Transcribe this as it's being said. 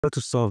To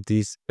solve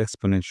this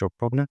exponential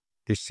problem,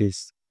 this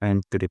is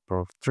n to the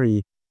power of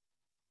 3,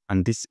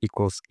 and this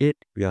equals 8.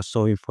 We are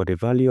solving for the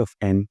value of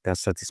n that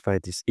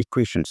satisfies this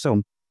equation.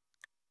 So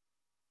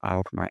I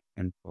have my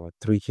n power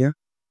 3 here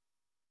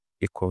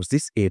equals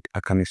this 8.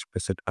 I can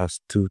express it as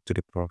 2 to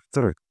the power of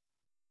 3.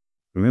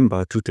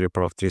 Remember, 2 to the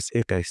power of 3 is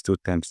 8. That is 2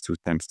 times 2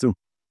 times 2.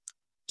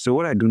 So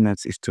what I do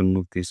next is to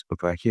move this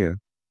over here.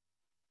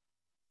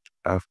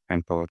 I have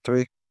n power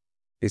 3.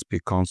 This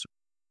becomes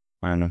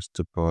minus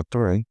 2 power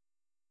 3.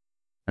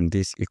 And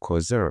this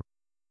equals 0.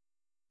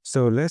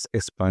 So let's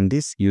expand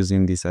this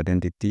using this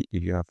identity.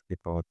 If you have a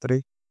power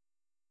 3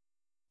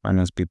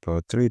 minus b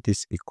power 3,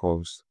 this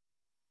equals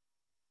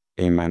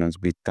a minus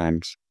b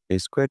times a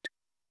squared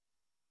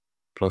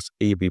plus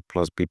ab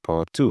plus b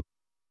power 2.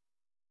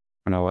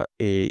 And our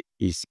a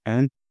is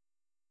n,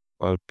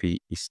 while p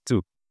is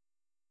 2.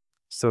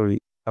 So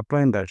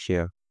applying that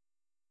here,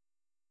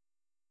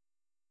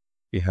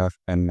 we have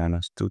n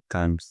minus 2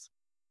 times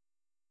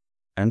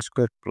n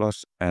squared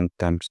plus n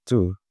times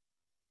 2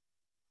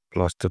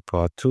 plus 2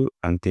 power 2,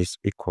 and this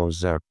equals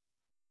 0.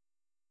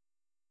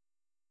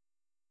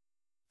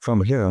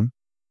 From here,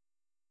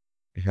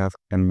 we have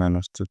n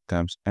minus 2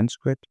 times n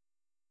squared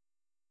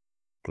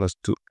plus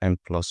 2n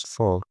plus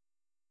 4.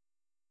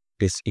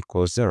 This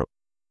equals 0.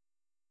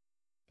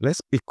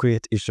 Let's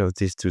equate each of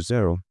these to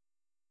 0.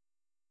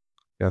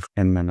 We have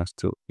n minus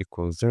 2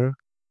 equals 0.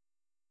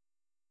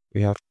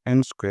 We have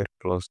n squared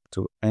plus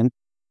 2n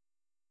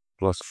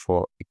plus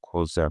 4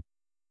 equals 0.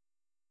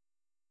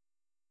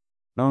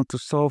 Now to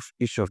solve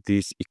each of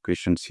these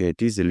equations here,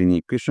 this is a linear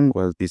equation,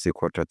 while this is a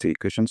quadratic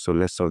equation. So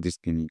let's solve this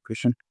linear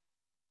equation.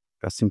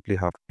 I simply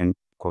have n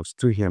equals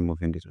 2 here,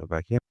 moving this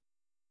over here.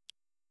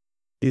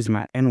 This is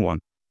my n1.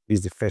 This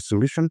is the first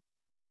solution.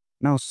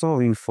 Now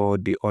solving for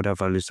the other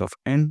values of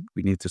n,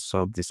 we need to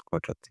solve this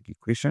quadratic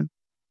equation.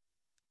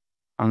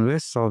 And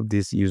let's solve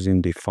this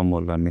using the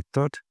formula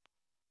method.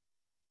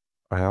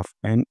 I have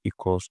n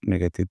equals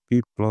negative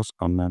b plus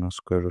or minus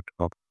square root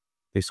of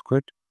a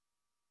squared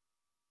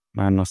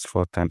minus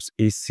 4 times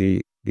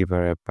ac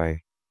divided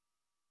by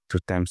 2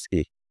 times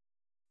a.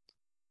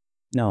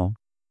 Now,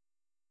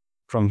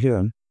 from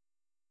here,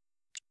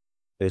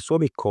 there's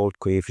what we call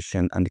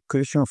coefficient, and the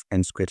coefficient of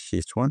n squared here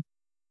is 1.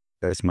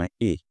 That is my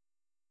a.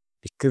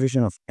 The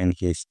coefficient of n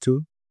here is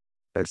 2.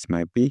 That is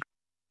my b.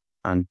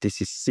 And this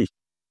is c.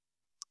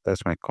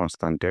 That's my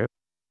constant there.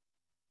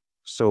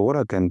 So what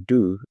I can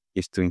do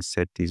is to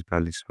insert these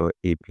values for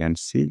a, b, and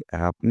c. I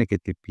have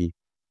negative b,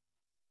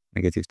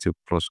 negative 2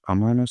 plus or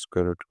minus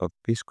square root of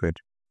b squared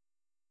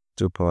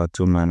 2 power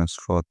 2 minus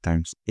 4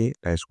 times a,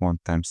 that is 1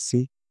 times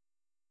c,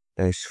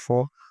 that is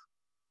 4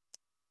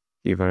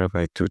 divided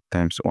by 2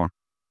 times 1.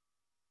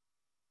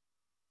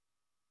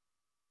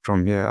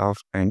 From here, I have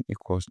n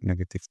equals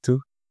negative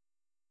 2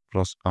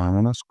 plus or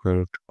minus square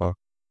root of,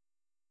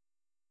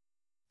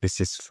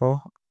 this is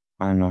 4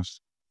 minus,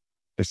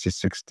 this is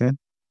 16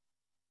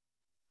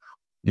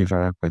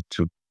 divided by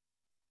 2.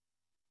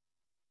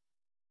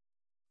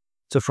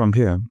 So from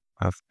here,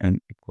 I have n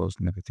equals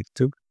negative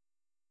 2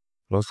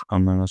 plus or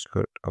minus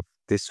square root of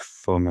this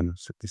 4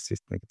 minus, so this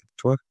is negative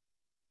 12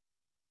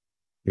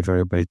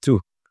 divided by 2.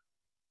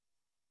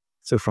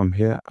 So from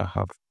here, I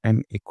have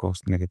n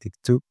equals negative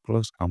 2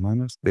 plus or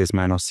minus, there's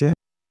minus here,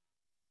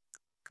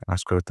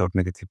 square root of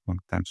negative 1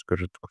 times square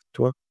root of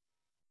 12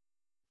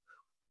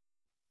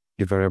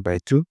 divided by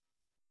 2.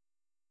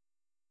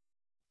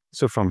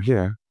 So from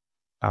here,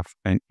 I have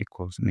n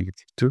equals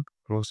negative 2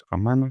 plus or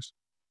minus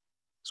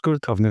square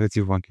root of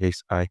negative 1 here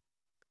is I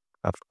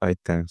have I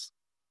times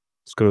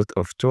square root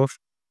of 12.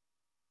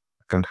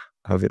 I can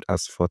have it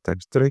as 4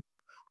 times 3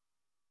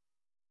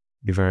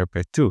 divided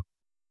by 2.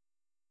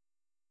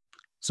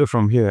 So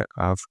from here,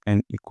 I have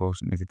n equals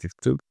negative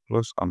 2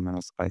 plus or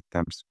minus I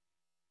times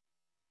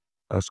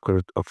square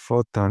root of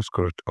 4 times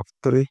square root of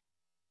 3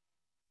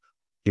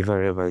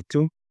 divided by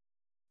 2.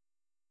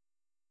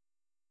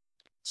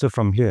 So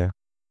from here,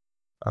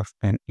 I have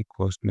n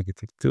equals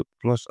negative 2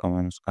 plus or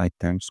minus I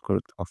times square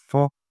root of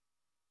 4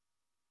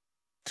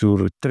 to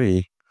root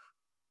 3.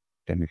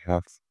 Then we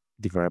have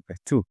divided by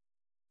 2.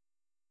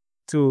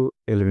 2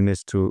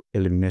 eliminates 2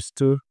 eliminates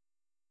 2.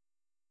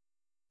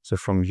 So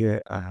from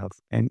here, I have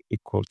n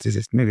equals, this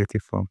is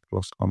negative 1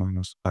 plus or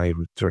minus I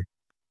root 3.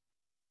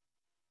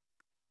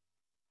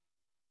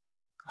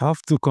 I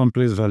have two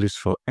complex values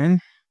for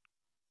n.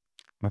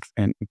 I have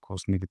n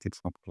equals negative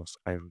 1 plus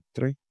I root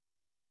 3.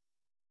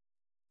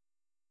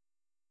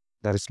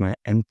 That is my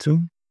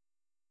n2.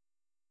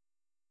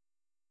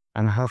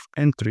 And I have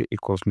n3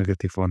 equals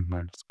negative 1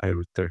 minus I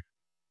root 3.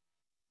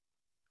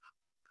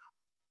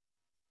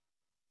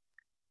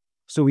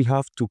 So we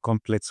have two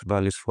complex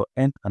values for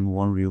n and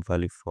one real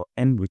value for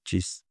n, which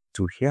is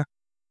 2 here.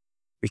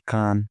 We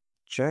can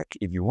check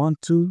if you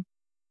want to.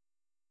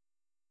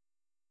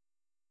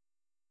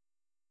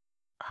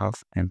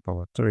 Have n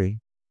power 3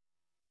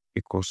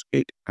 equals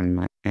 8 and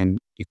my n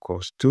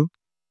equals 2.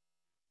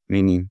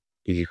 Meaning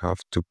if you have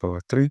 2 power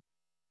 3,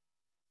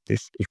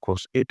 this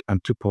equals 8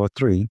 and 2 power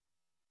 3.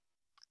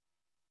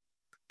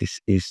 This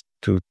is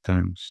 2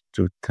 times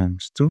 2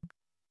 times 2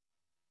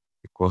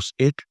 equals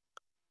 8.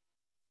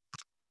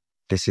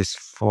 This is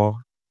 4,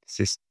 this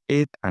is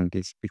 8, and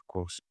this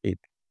equals 8.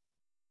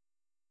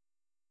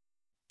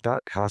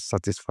 That has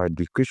satisfied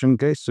the equation,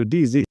 guys. So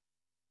this is it.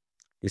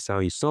 This is how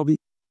you solve it.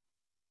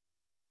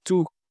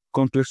 2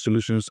 complex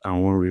solutions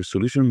and 1 real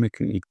solution,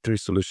 making it 3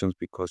 solutions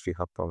because we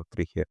have power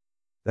 3 here.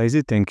 That is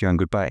it. Thank you and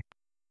goodbye.